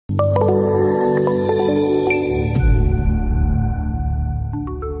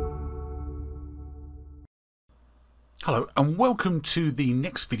Hello and welcome to the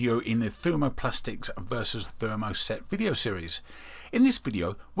next video in the Thermoplastics versus Thermoset video series. In this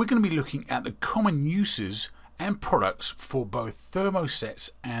video we're going to be looking at the common uses and products for both thermosets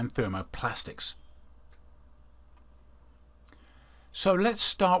and thermoplastics. So let's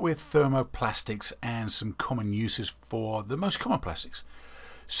start with thermoplastics and some common uses for the most common plastics.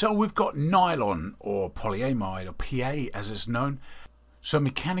 So we've got nylon, or polyamide, or PA as it's known. So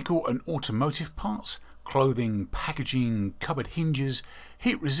mechanical and automotive parts, clothing, packaging, cupboard hinges,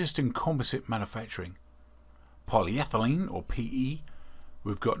 heat-resistant composite manufacturing. Polyethylene, or PE.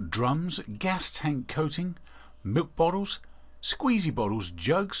 We've got drums, gas tank coating, milk bottles, squeezy bottles,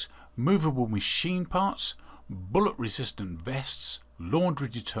 jugs, movable machine parts, bullet-resistant vests, laundry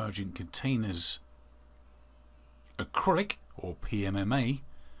detergent containers. Acrylic, or PMMA.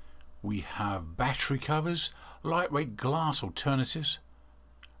 We have battery covers, lightweight glass alternatives,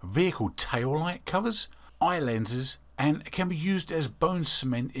 vehicle tail light covers, eye lenses, and can be used as bone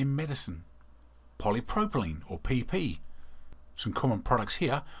cement in medicine. Polypropylene, or PP. Some common products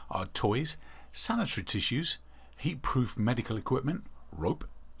here are toys, sanitary tissues, heat-proof medical equipment, rope,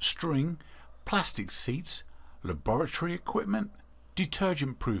 string, plastic seats, laboratory equipment,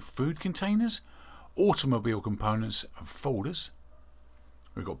 detergent-proof food containers, automobile components and folders.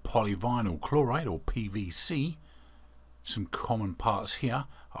 We've got polyvinyl chloride, or PVC. Some common parts here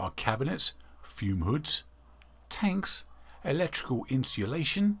are cabinets, fume hoods, tanks, electrical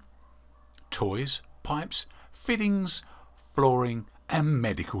insulation, toys, pipes, fittings, flooring and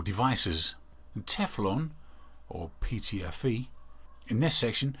medical devices. Teflon, or PTFE. In this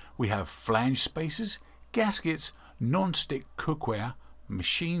section we have flange spacers, gaskets, non-stick cookware,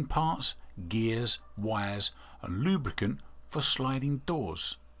 machine parts, gears, wires and lubricant for sliding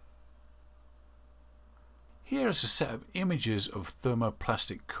doors. Here is a set of images of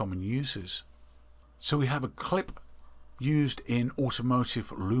thermoplastic common uses. So we have a clip used in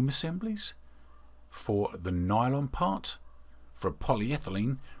automotive loom assemblies for the nylon part. For a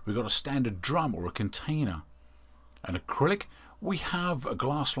polyethylene we've got a standard drum or a container. An acrylic we have a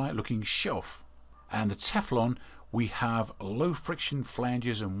glass-like looking shelf, and the Teflon we have low friction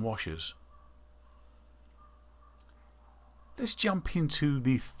flanges and washers. Let's jump into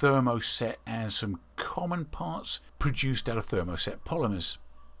the thermoset and some common parts produced out of thermoset polymers.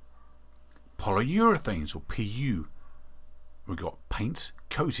 Polyurethanes, or PU. We've got paints,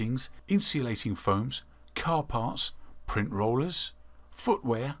 coatings, insulating foams, car parts, print rollers,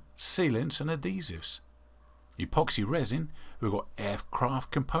 footwear, sealants and adhesives. Epoxy resin, we've got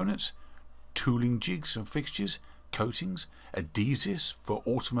aircraft components, tooling jigs and fixtures, coatings, adhesives for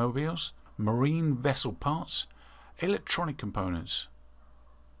automobiles, marine vessel parts, electronic components.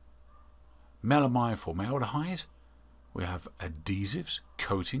 Melamine formaldehyde, we have adhesives,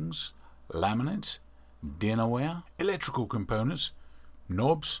 coatings, laminates, dinnerware, electrical components,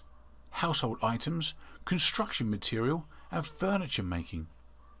 knobs, household items, construction material and furniture making.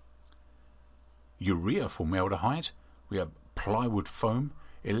 Urea formaldehyde, we have plywood foam,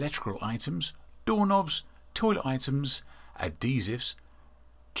 electrical items, doorknobs, toilet items, adhesives,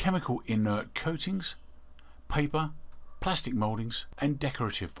 chemical inert coatings, paper, plastic mouldings and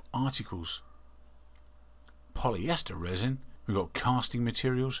decorative articles. Polyester resin, we've got casting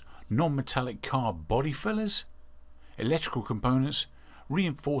materials, non-metallic car body fillers, electrical components,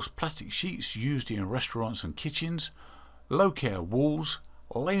 reinforced plastic sheets used in restaurants and kitchens, low-care walls,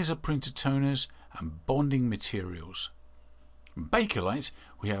 laser printed toners and bonding materials. Bakelite,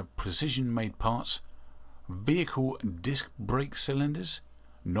 we have precision made parts, vehicle disc brake cylinders,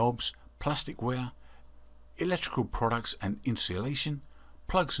 knobs, plasticware, electrical products and insulation,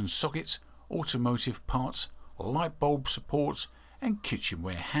 plugs and sockets, automotive parts, light bulb supports and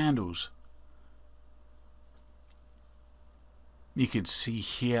kitchenware handles. You can see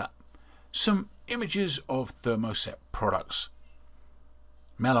here some images of thermoset products.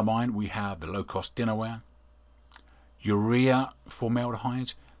 Melamine, we have the low-cost dinnerware. Urea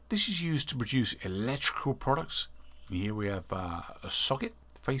formaldehyde, this is used to produce electrical products. Here we have a socket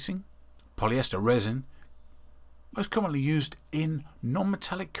facing. Polyester resin, most commonly used in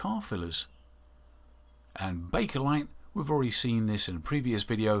non-metallic car fillers. And Bakelite, we've already seen this in a previous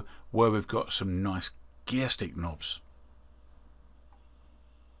video where we've got some nice gear stick knobs.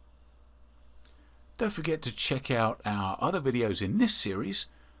 Don't forget to check out our other videos in this series,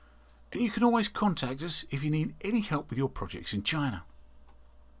 and you can always contact us if you need any help with your projects in China.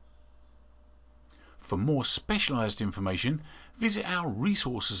 For more specialised information, visit our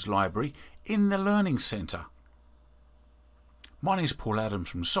resources library in the Learning Centre. My name is Paul Adams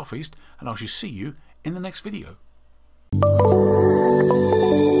from Sofeast, and I shall see you in the next video.